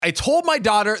I told my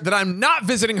daughter that I'm not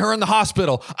visiting her in the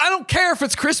hospital. I don't care if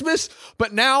it's Christmas,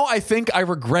 but now I think I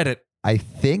regret it. I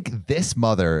think this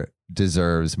mother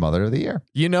deserves Mother of the Year.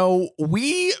 You know,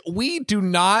 we do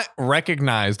not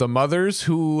recognize the mothers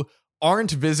who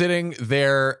aren't visiting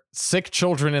their sick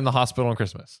children in the hospital on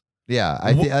Christmas. Yeah,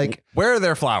 I think like where are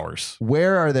their flowers?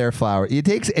 Where are their flowers? It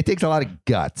takes a lot of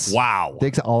guts. Wow, it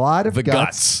takes a lot of the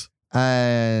guts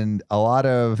and a lot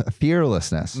of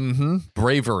fearlessness,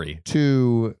 bravery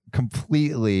to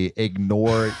completely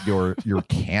ignore your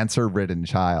cancer-ridden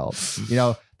child. You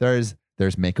know, there's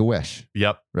Make-A-Wish.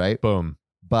 Yep. Right. Boom.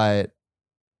 But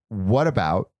what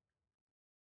about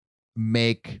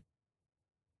make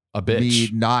a bitch me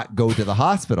not go to the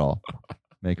hospital?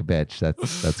 Make a bitch.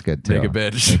 That's good too. Make a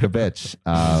bitch. Make a bitch.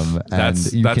 And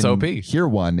that's can OP. Hear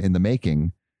one in the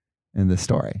making in the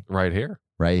story. Right here.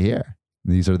 Right here.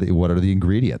 What are the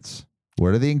ingredients?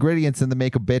 What are the ingredients in the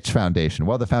Make a Bitch Foundation?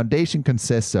 Well, the foundation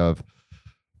consists of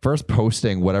first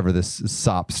posting whatever this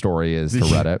SOP story is to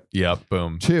Reddit. Yep.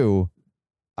 Boom. 2,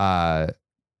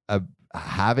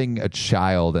 having a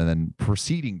child and then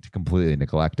proceeding to completely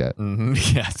neglect it.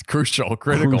 Yes. Crucial.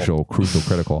 Critical.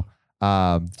 Critical.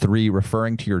 3,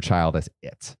 referring to your child as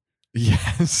it.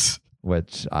 Yes.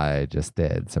 Which I just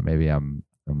did. So maybe I'm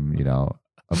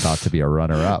about to be a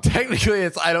runner up. Technically,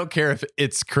 I don't care if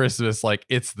it's Christmas, like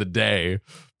it's the day,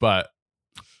 but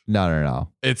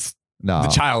no. The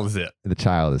child is it. The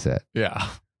child is it. Yeah.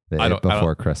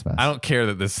 Before Christmas. I don't care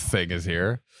that this thing is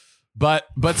here. But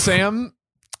Sam,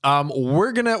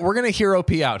 we're gonna hear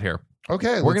OP out here.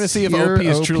 Okay, we're gonna see if OP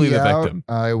is truly the victim.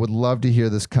 I would love to hear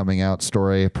this coming out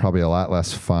story. Probably a lot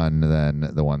less fun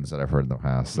than the ones that I've heard in the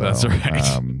past. So, that's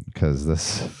right. Because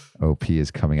this OP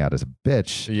is coming out as a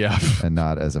bitch, yeah, and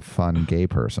not as a fun gay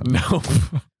person. No,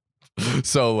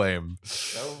 so lame.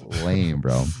 So lame,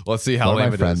 bro. Let's see how lame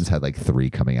it is. My friends had like 3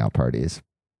 coming out parties.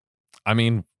 I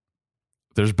mean,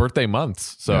 there's birthday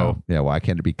months, so yeah. Why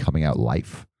can't it be coming out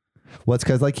life? Well, it's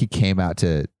because like he came out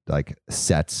to like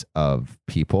sets of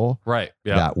people, right?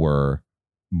 Yeah, that were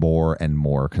more and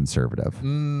more conservative.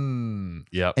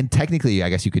 Yeah, and technically, I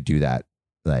guess you could do that.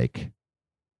 Like,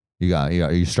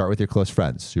 you start with your close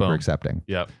friends, super Boom. accepting.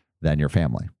 Yep. Then your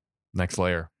family. Next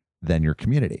layer. Then your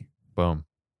community. Boom.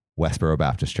 Westboro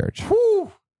Baptist Church.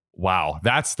 Whew. Wow,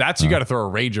 that's you got to throw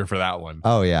a rager for that one.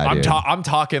 Oh yeah, I'm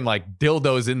talking like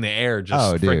dildos in the air,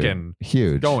 just freaking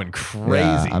huge, going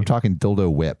crazy. Yeah, I'm talking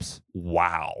dildo whips.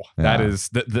 Wow, yeah. That is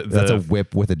that's a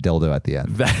whip with a dildo at the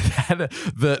end.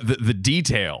 The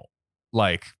detail,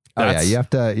 like you have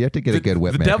to get a good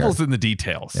whip maker. The devil's in the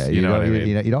details. Yeah, you know what I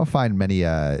mean? You don't find many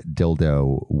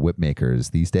dildo whip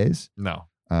makers these days. No.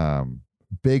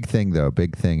 Big thing though.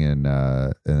 Big thing in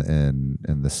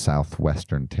the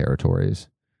southwestern territories.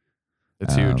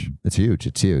 It's huge.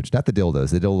 It's huge. Not the dildos.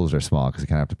 The dildos are small because they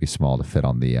kind of have to be small to fit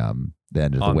on the end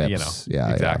of the whips. Yeah,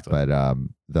 exactly. Yeah.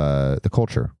 But the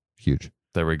culture, huge.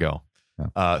 There we go.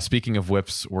 Yeah. Speaking of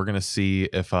whips, we're gonna see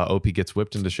if OP gets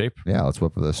whipped into shape. Yeah, let's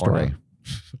whip the story.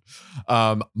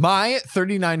 My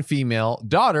 39 female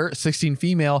daughter, 16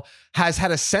 female, has had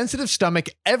a sensitive stomach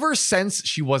ever since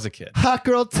she was a kid. Hot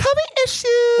girl tummy issue.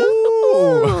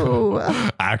 Ooh.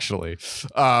 Actually,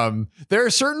 there are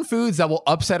certain foods that will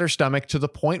upset her stomach to the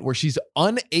point where she's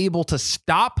unable to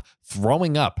stop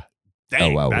throwing up.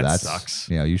 Dang, that sucks.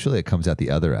 Usually it comes at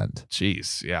the other end.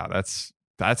 Jeez, yeah,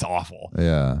 that's awful.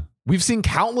 Yeah. We've seen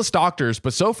countless doctors,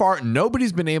 but so far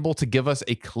nobody's been able to give us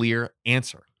a clear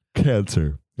answer.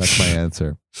 Cancer. That's my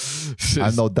answer.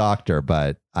 I'm no doctor,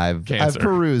 but I've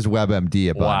perused WebMD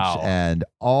a bunch, and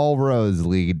all roads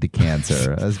lead to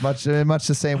cancer. In much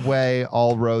the same way,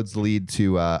 all roads lead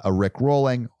to a Rick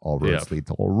rolling. All roads lead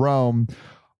to Rome.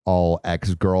 All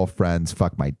ex-girlfriends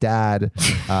fuck my dad.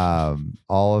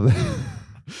 All of them.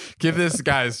 Give this,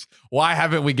 guys. Why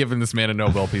haven't we given this man a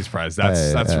Nobel Peace Prize?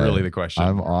 That's really the question.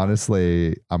 I'm honored.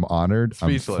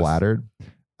 Speechless. I'm flattered.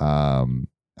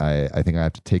 I think I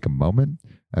have to take a moment.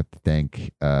 I have to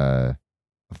thank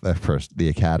first the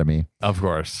Academy. Of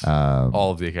course.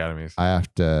 All of the academies. I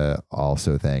have to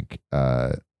also thank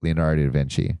Leonardo da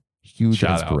Vinci. Huge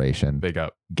Shout inspiration. Out. Big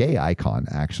up. Gay icon,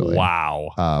 actually.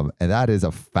 Wow. And that is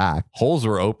a fact. Holes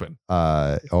were open.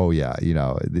 Oh yeah.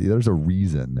 There's a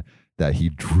reason that he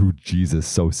drew Jesus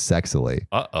so sexily.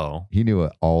 Uh-oh. He knew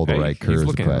all the right curves. He's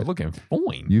looking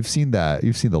fine. You've seen that.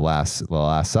 You've seen the Last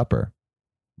Supper.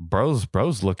 Bro's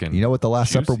looking. You know what the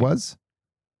Last juicy. Supper was?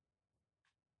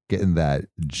 Getting that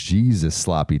Jesus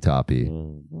sloppy toppy.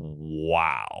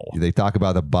 Wow. They talk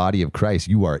about the body of Christ.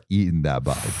 You are eating that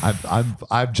body.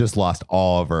 I've just lost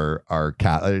all of our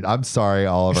I'm sorry,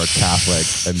 all of our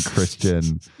Catholic and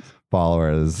Christian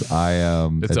followers. I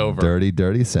am over.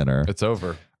 Dirty sinner. It's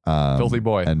over. Filthy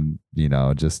boy. And,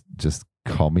 just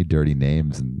call me dirty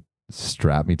names and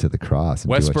strap me to the cross.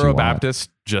 And Westboro Baptist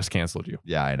just canceled you.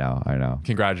 Yeah, I know.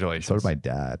 Congratulations. So did my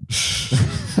dad.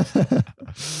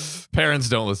 Parents,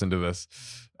 don't listen to this.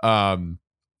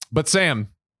 But Sam,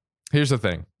 here's the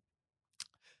thing.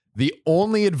 The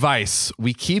only advice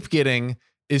we keep getting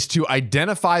is to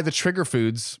identify the trigger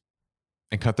foods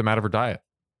and cut them out of her diet.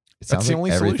 That's the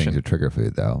only solution. Everything's a trigger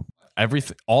food, though.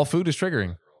 All food is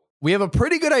triggering. We have a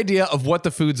pretty good idea of what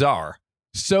the foods are.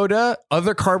 Soda,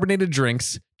 other carbonated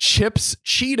drinks, chips,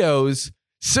 Cheetos,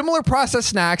 similar processed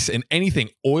snacks, and anything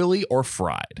oily or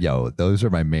fried. Yo, those are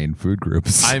my main food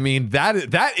groups. I mean,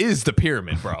 that is the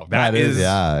pyramid, bro. That is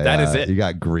it. You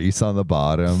got grease on the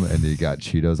bottom and you got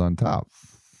Cheetos on top.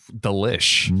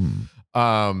 Delish.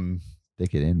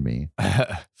 Stick it in me.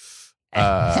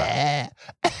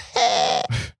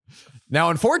 Now,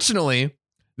 unfortunately,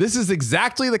 this is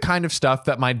exactly the kind of stuff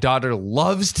that my daughter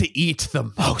loves to eat the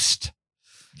most.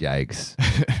 Yikes.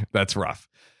 That's rough.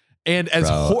 And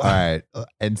all right,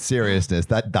 in seriousness,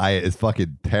 that diet is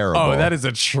fucking terrible. Oh, that is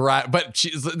a but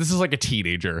this is like a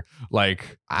teenager.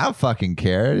 Like, I don't fucking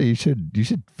care. You should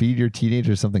feed your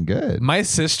teenager something good. My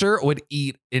sister would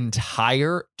eat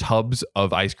entire tubs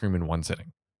of ice cream in one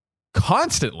sitting,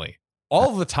 constantly,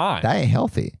 all the time. That ain't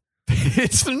healthy.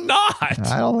 It's not.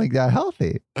 I don't think that's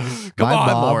healthy. My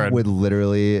mom Lauren would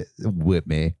literally whip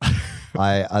me.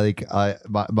 My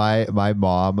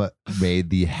mom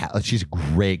made she's a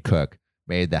great cook,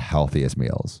 made the healthiest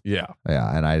meals. Yeah.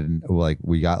 And I didn't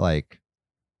we got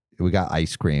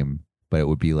ice cream, but it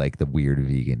would be like the weird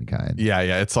vegan kind.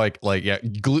 Yeah. It's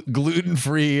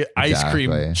gluten-free ice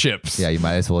cream chips. Yeah. You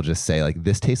might as well just say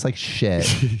this tastes like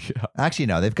shit. Yeah. Actually,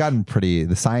 no, they've gotten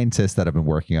the scientists that have been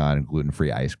working on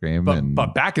gluten-free ice cream.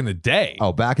 But back in the day.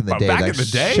 Oh, back in the day,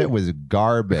 shit was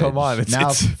garbage. Come on.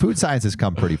 Food science has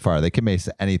come pretty far. They can make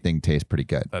anything taste pretty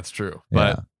good. That's true.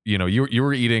 Yeah. But you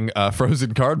were eating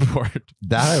frozen cardboard.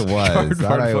 That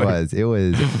I was. It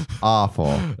was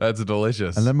awful. That's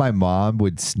delicious. And then my mom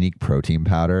would sneak protein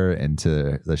powder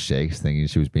into the shakes, thinking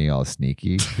she was being all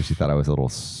sneaky because she thought I was a little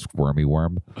squirmy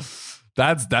worm.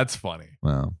 That's funny.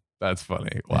 Wow. That's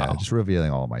funny. Wow. Yeah, just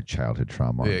revealing all my childhood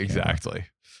trauma. Yeah, exactly.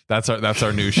 That's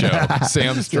our new show.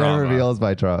 Sam's Trauma. Reveals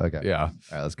my trauma. Okay. Yeah. All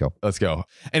right, let's go.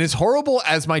 And as horrible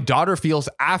as my daughter feels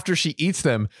after she eats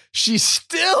them, she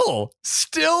still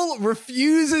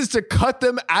refuses to cut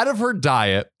them out of her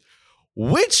diet,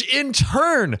 which in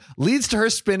turn leads to her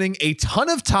spending a ton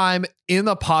of time in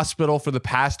the hospital for the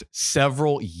past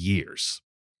several years.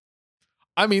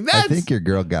 I mean, I think your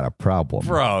girl got a problem.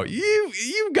 Bro,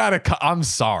 you got to I'm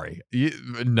sorry.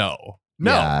 No.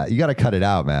 Yeah, you got to cut it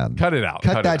out, man. Cut it out.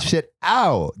 Cut that shit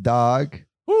out, dog.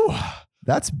 Whew.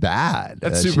 That's bad.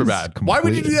 That's super bad. Why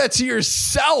would you do that to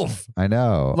yourself? I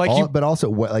know. But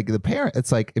also, the parent,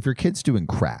 it's like if your kid's doing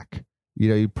crack,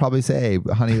 you'd probably say, hey,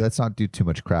 honey, let's not do too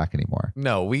much crack anymore.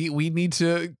 No, we need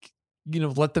to,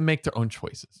 let them make their own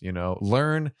choices,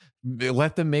 learn,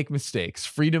 let them make mistakes,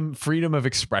 freedom of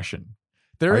expression.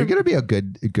 Are you going to be a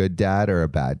good dad or a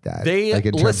bad dad?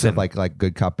 In terms of like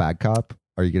good cop, bad cop?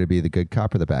 Are you going to be the good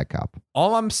cop or the bad cop?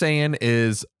 All I'm saying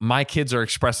is my kids are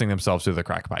expressing themselves through the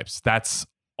crack pipes. That's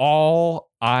all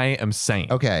I am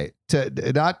saying. Okay.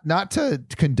 Not to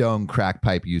condone crack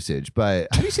pipe usage,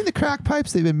 but have you seen the crack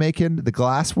pipes they've been making? The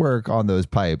glasswork on those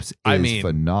pipes is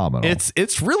phenomenal.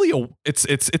 It's really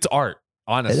it's art,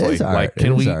 honestly. It is art.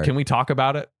 Can we talk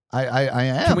about it? I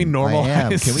am. Can we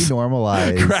normalize? Can we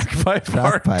normalize crack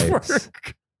pipes?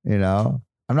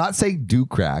 I'm not saying do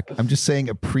crack. I'm just saying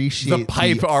appreciate the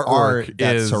pipe art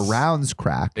that surrounds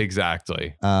crack.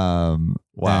 Exactly.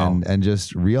 Wow. And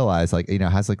just realize it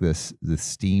has this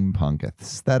steampunk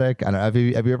aesthetic. I don't know, have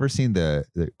you ever seen the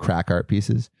crack art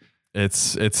pieces?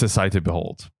 It's a sight to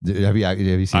behold. Have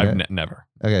you seen it? Never.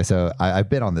 Okay, so I've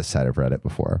been on this side of Reddit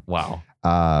before. Wow.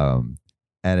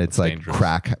 And it's dangerous.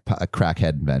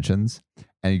 Crackhead inventions,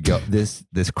 and you go this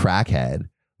crackhead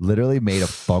literally made a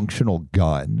functional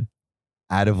gun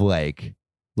out of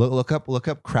look up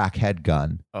crackhead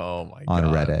gun. Oh my god!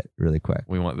 On Reddit, really quick.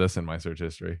 We want this in my search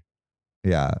history.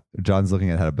 Yeah, John's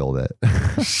looking at how to build it.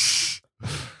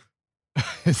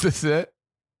 Is this it?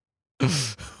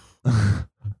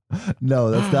 No,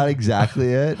 that's not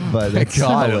exactly it, but it's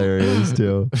hilarious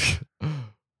too.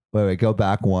 Wait, go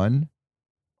back one.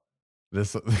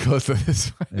 This goes to this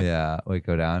one. Yeah, wait,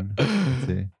 go down. Let's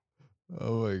see.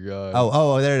 Oh my god.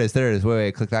 Oh, there it is.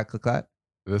 Wait, click that.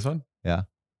 This one? Yeah.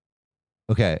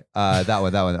 Okay. That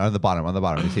one. On the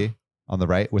bottom. You see? On the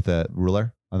right with the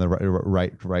ruler. On the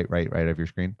right of your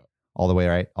screen. All the way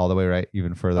right.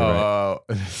 Even further right. Oh,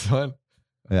 this one?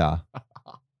 Yeah.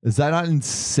 Is that not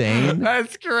insane?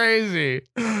 That's crazy.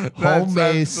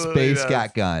 Homemade space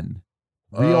cat gun.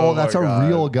 Real. That's a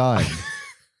real gun.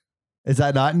 Is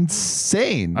that not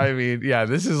insane? I mean, yeah,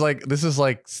 this is like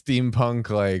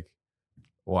steampunk. Like,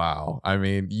 wow. I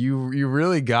mean, you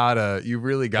really gotta give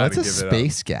it up. What's a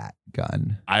space cat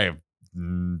gun? I have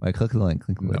click the link.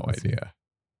 No idea.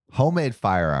 Homemade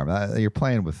firearm. You're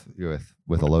playing with a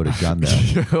loaded gun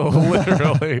there.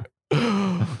 Literally.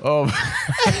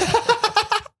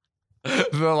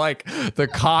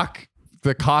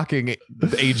 The cocking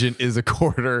agent is a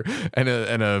quarter and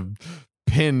a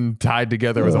pin tied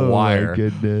together with a wire. Oh my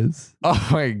goodness. Oh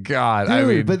my God. Dude, I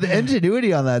mean, but the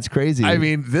ingenuity on that's crazy. I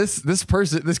mean, this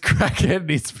crackhead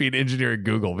needs to be an engineer at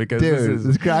Google because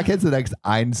this crackhead's the next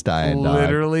Einstein.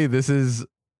 Literally, this is.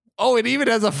 Oh, it even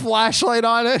has a flashlight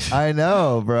on it. I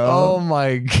know, bro. Oh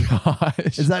my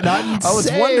gosh. Is that not insane? I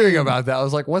was wondering about that. I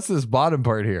was like, what's this bottom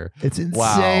part here? It's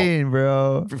insane,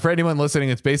 bro. For anyone listening,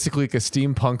 it's basically like a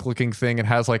steampunk looking thing. It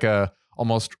has like a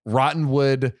almost rotten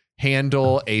wood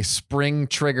handle, a spring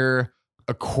trigger,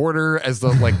 a quarter as the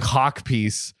like cock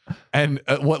piece, and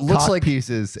what looks cock like piece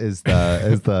is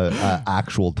the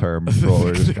actual term for what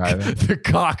we're describing. The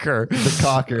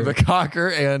cocker,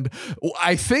 and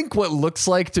I think what looks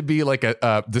like to be like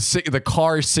the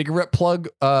car cigarette plug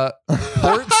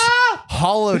ports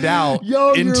hollowed out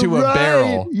into a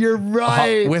barrel. You're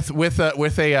right. With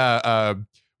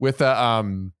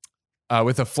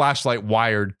a flashlight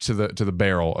wired to the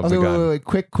barrel of the gun. Wait,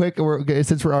 quick!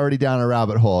 Since we're already down a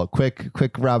rabbit hole, quick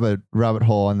rabbit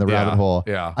hole in the rabbit hole.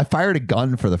 Yeah, I fired a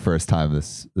gun for the first time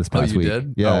this past week.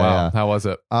 Did? Yeah, oh, wow. Yeah. How was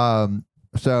it?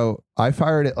 So I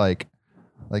fired it like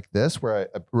this, where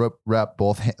I wrap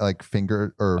both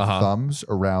finger or thumbs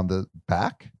around the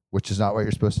back, which is not what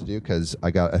you're supposed to do because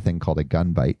I got a thing called a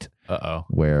gun bite.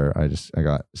 Where I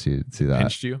got see that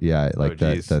pinched you? Yeah, like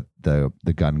the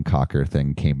gun cocker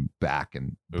thing came back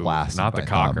and blasted. Not the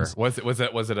cocker. Thumbs. Was it a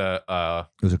It was a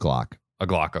Glock. A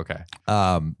Glock, okay.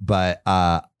 But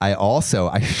I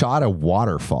shot a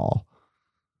waterfall.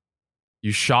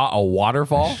 You shot a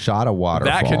waterfall? I shot a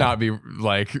waterfall. That cannot be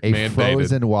like a mandated.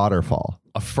 Frozen waterfall.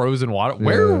 A frozen water.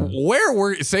 Where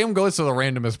were Sam goes to the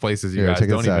randomest places you guys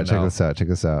don't even know. Check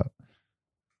this out.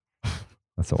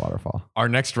 That's a waterfall. Our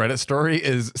next Reddit story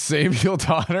is Samuel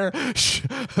Donner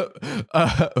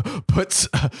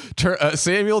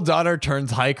Samuel Donner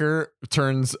turns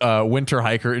winter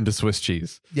hiker into Swiss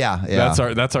cheese. Yeah. That's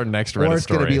our next Reddit story. Or it's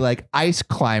going to be like ice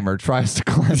climber tries to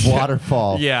climb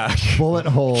waterfall. Yeah. Bullet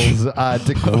holes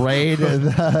degrade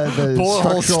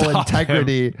the structural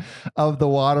integrity of the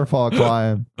waterfall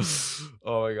climb.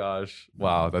 Oh my gosh.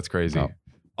 Wow, that's crazy. Oh.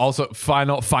 Also,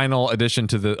 final addition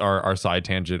to our side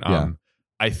tangent.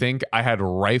 I think I had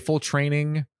rifle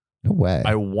training. No way.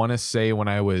 I want to say when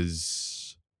I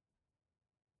was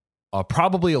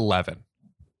probably 11.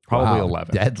 Probably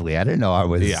 11. Deadly. I didn't know I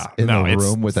was in the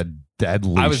room with a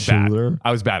deadly shooter.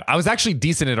 I was bad. I was actually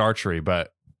decent at archery,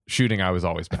 but shooting I was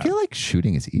always bad. I feel like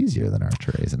shooting is easier than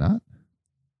archery, is it not?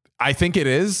 I think it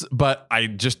is, but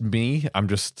I'm just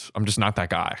not that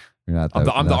guy. You're not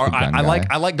the,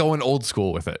 I like going old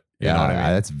school with it. You know what I mean?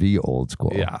 That's the old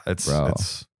school. Yeah,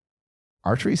 it's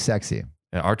archery's sexy.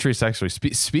 Yeah, archery sexually.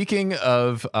 Speaking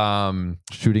of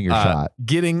shooting your shot,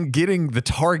 getting the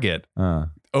target.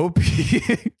 OP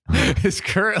is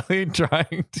currently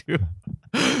trying to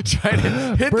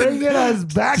hit bringing us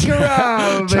back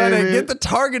around, trying to get the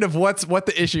target of what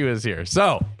the issue is here.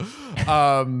 So,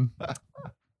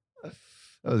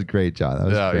 that was great, John. That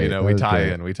was great. You know, we tie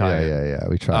in. We tie in. Yeah.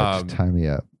 We try to tie me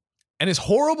up. And as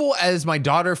horrible as my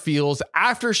daughter feels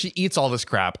after she eats all this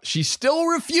crap, she still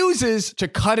refuses to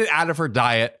cut it out of her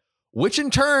diet, which in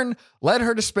turn led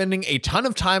her to spending a ton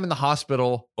of time in the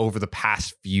hospital over the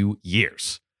past few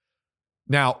years.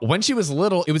 Now, when she was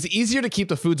little, it was easier to keep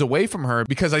the foods away from her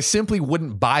because I simply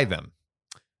wouldn't buy them.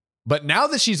 But now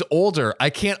that she's older,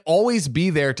 I can't always be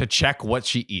there to check what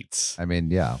she eats. I mean,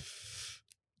 yeah.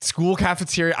 School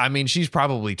cafeteria, I mean, she's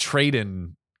probably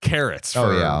trading carrots.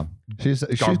 She's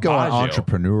going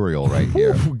entrepreneurial right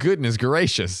here. Ooh, goodness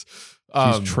gracious.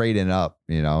 She's trading up,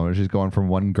 you know. She's going from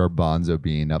one garbanzo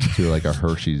bean up to like a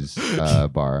Hershey's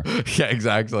bar. Yeah,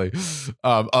 exactly.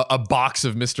 A box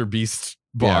of Mr. Beast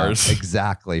bars. Yeah,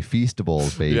 exactly.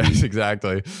 Feastables, baby. Yes,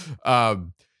 exactly.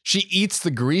 She eats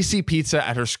the greasy pizza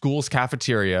at her school's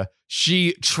cafeteria.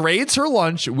 She trades her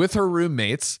lunch with her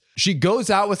roommates. She goes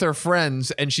out with her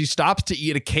friends and she stops to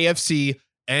eat a KFC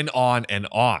and on and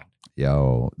on.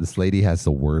 Yo, this lady has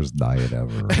the worst diet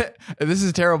ever. This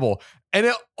is terrible. And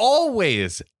it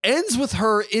always ends with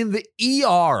her in the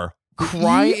ER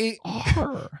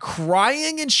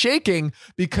crying and shaking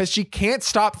because she can't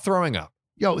stop throwing up.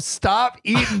 Yo, stop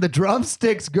eating the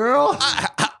drumsticks, girl.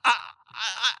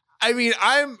 I mean,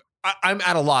 I'm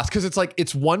at a loss because it's like,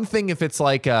 it's one thing if it's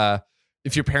like,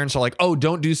 if your parents are like, oh,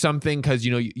 don't do something because,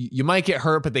 you know, you might get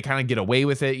hurt, but they kind of get away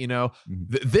with it, you know.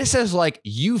 This is like,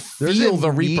 you feel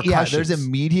the repercussions. Yeah, there's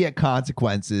immediate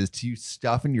consequences to you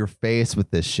stuffing your face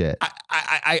with this shit.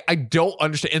 I don't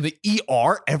understand. And the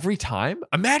ER every time.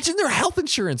 Imagine their health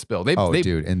insurance bill.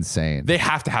 Dude, insane. They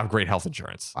have to have great health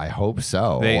insurance. I hope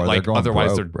so.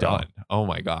 Otherwise they're done. Oh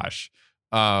my gosh.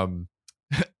 Now,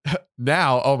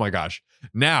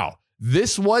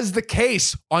 this was the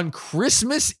case on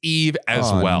Christmas Eve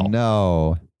as well.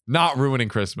 No. Not ruining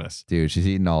Christmas. Dude, she's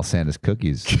eating all Santa's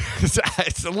cookies.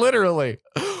 It's literally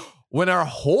when our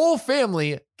whole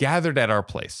family gathered at our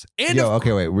place. And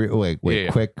wait.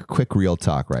 Yeah. Quick real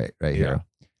talk right here.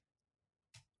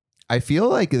 I feel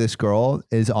like this girl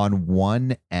is on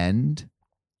one end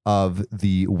of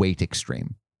the weight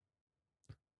extreme.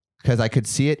 Because I could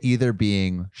see it either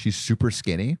being she's super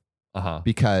skinny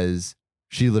because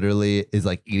she literally is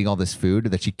like eating all this food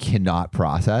that she cannot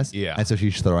process. Yeah. And so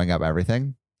she's throwing up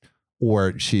everything.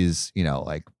 Or she's, you know,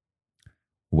 like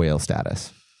whale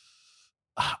status.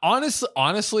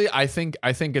 Honestly, I think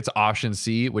it's option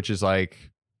C, which is like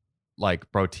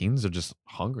bro, teens are just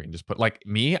hungry and just put like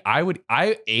me.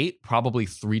 I ate probably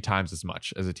 3 times as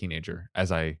much as a teenager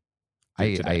as I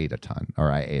ate a ton,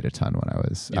 or I ate a ton when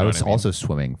I was also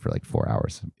swimming for like 4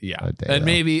 hours. Yeah. A day, and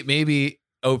maybe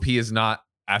OP is not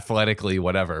athletically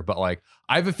whatever, but like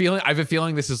I have a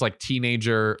feeling this is like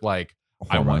teenager, like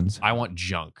hormones. I want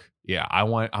junk. Yeah. I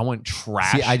want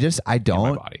trash. See, I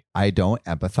don't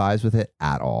empathize with it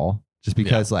at all, just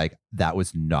because like that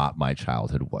was not my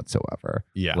childhood whatsoever.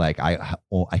 Yeah. Like I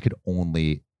could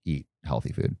only eat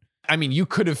healthy food. I mean, you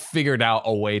could have figured out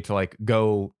a way to like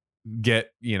go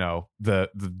get, you know, the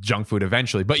junk food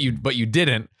eventually, but you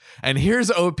didn't. And here's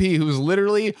OP, who's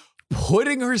literally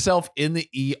putting herself in the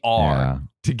ER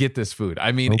to get this food.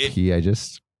 I mean, OP,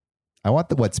 I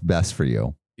want what's best for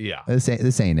you. Yeah. This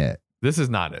ain't it. This is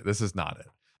not it.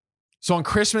 So on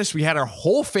Christmas, we had our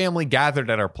whole family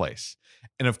gathered at our place.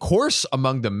 And of course,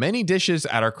 among the many dishes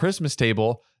at our Christmas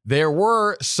table, there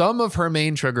were some of her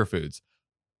main trigger foods.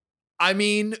 I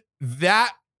mean,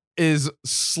 that is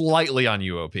slightly on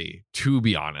UOP, to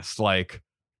be honest. Like,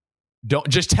 don't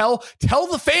just tell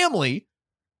the family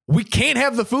we can't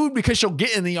have the food because she'll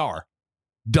get in the ER.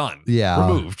 Done. Yeah.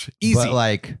 Removed. Easy. But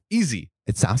like, easy.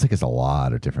 It sounds like it's a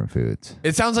lot of different foods.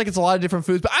 But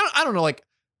I don't know, like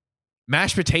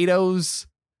mashed potatoes,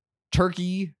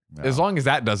 turkey, as long as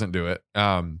that doesn't do it.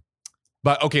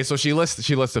 But okay, so she lists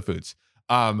the foods.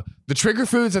 The trigger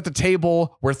foods at the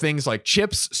table were things like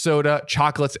chips, soda,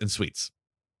 chocolates, and sweets.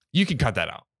 You can cut that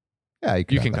out. Yeah,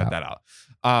 you can cut that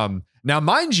out. Now,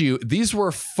 mind you, these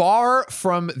were far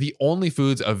from the only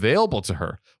foods available to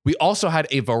her. We also had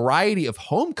a variety of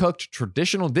home-cooked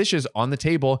traditional dishes on the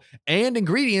table and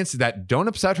ingredients that don't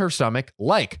upset her stomach,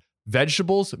 like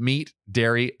vegetables, meat,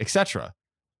 dairy, etc.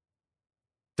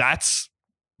 That's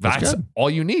all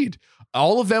you need.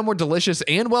 All of them were delicious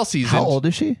and well-seasoned. How old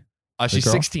is she? She's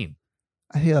 16.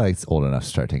 I feel like it's old enough to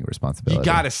start taking responsibility. You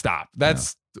got to stop.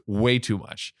 That's way too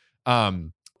much.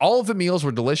 All of the meals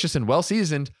were delicious and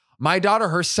well-seasoned. My daughter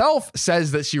herself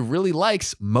says that she really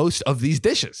likes most of these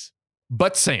dishes.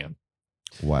 But Sam.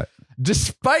 What?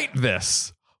 Despite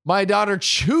this, my daughter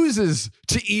chooses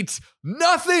to eat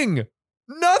nothing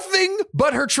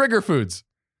but her trigger foods.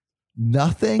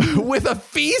 Nothing? With a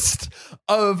feast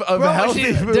of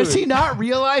healthy food. Does she not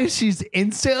realize she's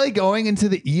instantly going into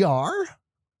the ER?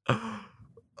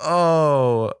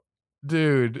 Oh,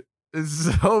 dude.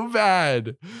 It's so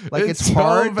bad. Like it's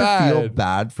hard to feel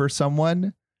bad for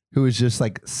someone who is just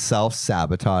like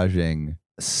self-sabotaging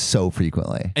so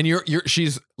frequently. And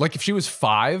she's like, if she was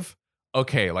 5,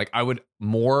 okay, like I would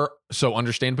more so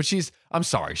understand, but I'm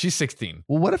sorry, she's 16.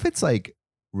 Well, what if it's like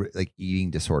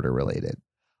eating disorder related?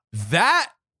 That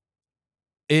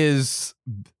is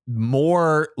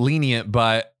more lenient,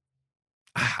 but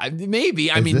maybe.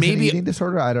 Is this maybe an eating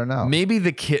disorder. I don't know. Maybe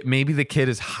the kid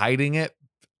is hiding it.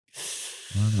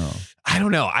 I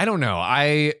don't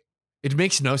know. It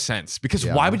makes no sense because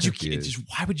why would you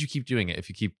keep doing it if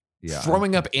you keep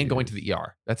throwing up and going to the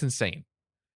ER? That's insane.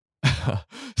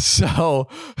 So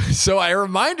I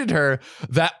reminded her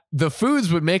that the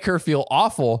foods would make her feel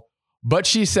awful, but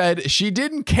she said she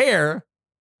didn't care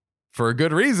for a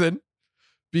good reason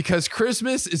because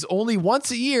Christmas is only once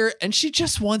a year and she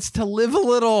just wants to live a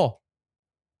little.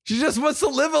 She just wants to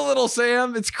live a little,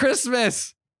 Sam. It's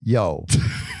Christmas. Yo,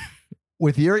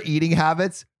 with your eating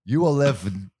habits, you will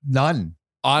live none.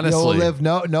 Honestly, you will live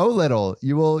no little.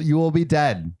 You will be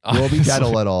dead. You will be dead a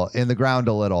little, in the ground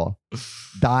a little,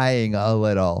 dying a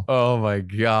little. Oh my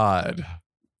God.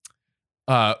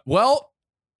 Well,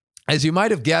 as you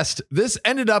might have guessed, this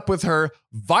ended up with her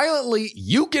violently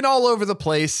yuking all over the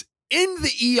place in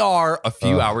the ER a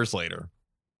few hours later.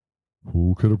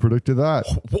 Who could have predicted that?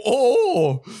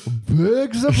 Oh,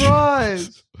 big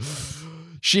surprise.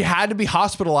 She had to be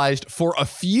hospitalized for a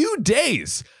few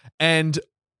days and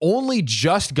only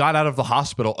just got out of the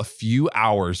hospital a few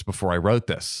hours before I wrote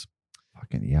this.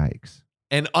 Fucking yikes.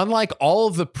 And unlike all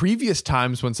of the previous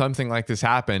times when something like this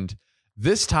happened,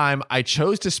 this time I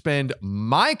chose to spend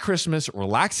my Christmas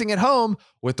relaxing at home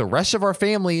with the rest of our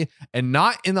family and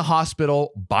not in the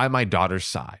hospital by my daughter's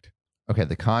side. Okay,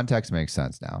 the context makes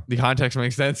sense now.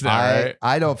 Right?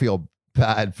 I don't feel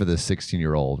bad for the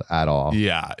 16-year-old at all.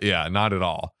 Yeah, not at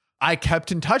all. I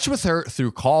kept in touch with her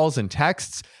through calls and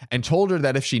texts and told her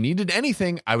that if she needed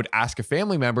anything, I would ask a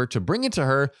family member to bring it to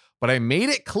her, but I made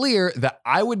it clear that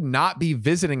I would not be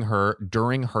visiting her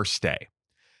during her stay.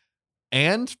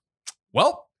 And,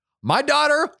 well, my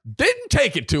daughter didn't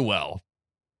take it too well.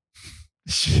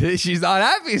 She's not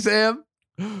happy, Sam.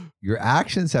 Your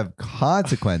actions have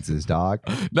consequences, dog.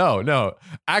 No.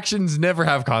 Actions never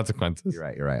have consequences.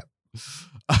 You're right.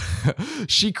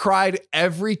 She cried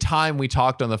every time we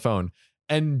talked on the phone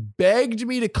and begged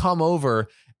me to come over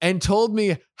and told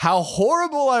me how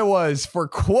horrible I was for,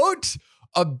 quote,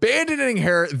 abandoning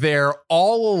her there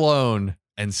all alone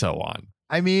and so on.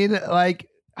 I mean, like,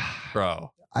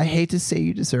 bro, I hate to say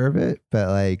you deserve it, but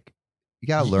like, you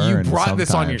gotta learn. You brought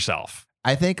this on yourself.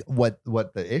 I think what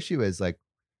the issue is, like,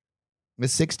 the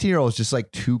 16-year-old is just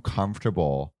like too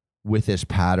comfortable with this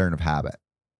pattern of habit,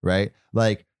 right?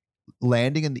 Like,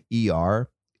 landing in the ER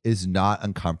is not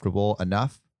uncomfortable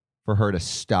enough for her to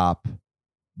stop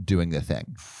doing the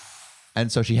thing.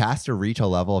 And so she has to reach a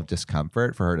level of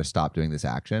discomfort for her to stop doing this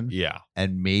action. Yeah.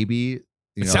 And maybe,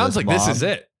 it sounds like this is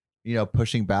it.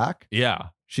 Pushing back. Yeah.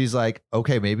 She's like,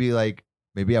 okay, maybe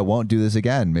I won't do this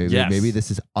again. Maybe this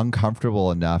is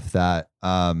uncomfortable enough that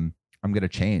I'm going to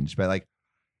change. But like,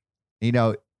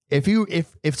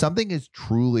 if something is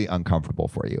truly uncomfortable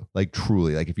for you, like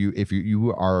truly, like if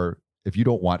you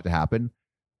don't want it to happen,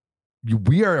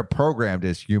 we are programmed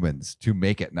as humans to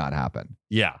make it not happen.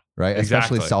 Yeah. Right.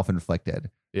 Exactly. Especially self-inflicted.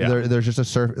 Yeah. There's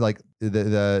just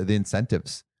the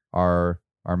incentives are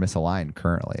misaligned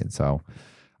currently. And so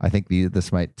I think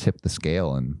this might tip the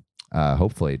scale and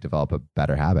hopefully develop a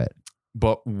better habit.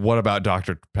 But what about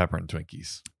Dr. Pepper and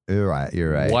Twinkies? You're right.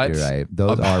 You're right.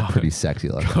 Those are pretty sexy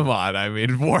looking. Come on. I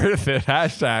mean, worth it.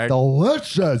 Hashtag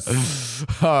delicious.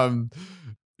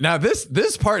 Now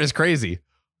this part is crazy.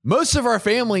 Most of our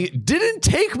family didn't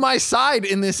take my side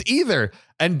in this either.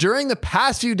 And during the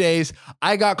past few days,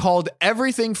 I got called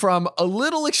everything from a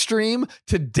little extreme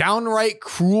to downright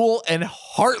cruel and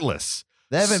heartless.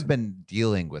 They haven't been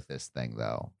dealing with this thing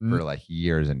though for like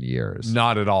years and years.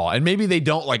 Not at all. And maybe they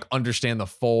don't like understand the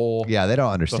full. Yeah, they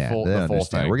don't understand. They don't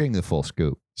understand. We're getting the full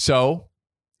scoop. So,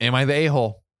 am I the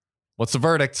a-hole? What's the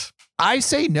verdict? I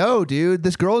say no, dude.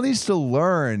 This girl needs to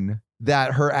learn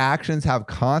that her actions have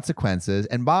consequences,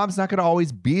 and mom's not going to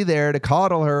always be there to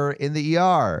coddle her in the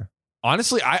ER.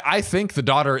 Honestly, I think the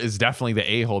daughter is definitely the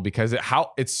a-hole because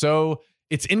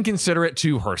it's inconsiderate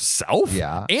to herself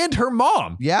and her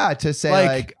mom. Yeah, to say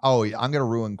like oh, I'm going to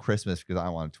ruin Christmas because I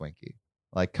want a Twinkie.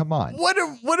 Like, come on. What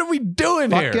are we doing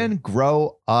here? Fucking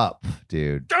grow up,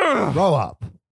 dude. Grow up.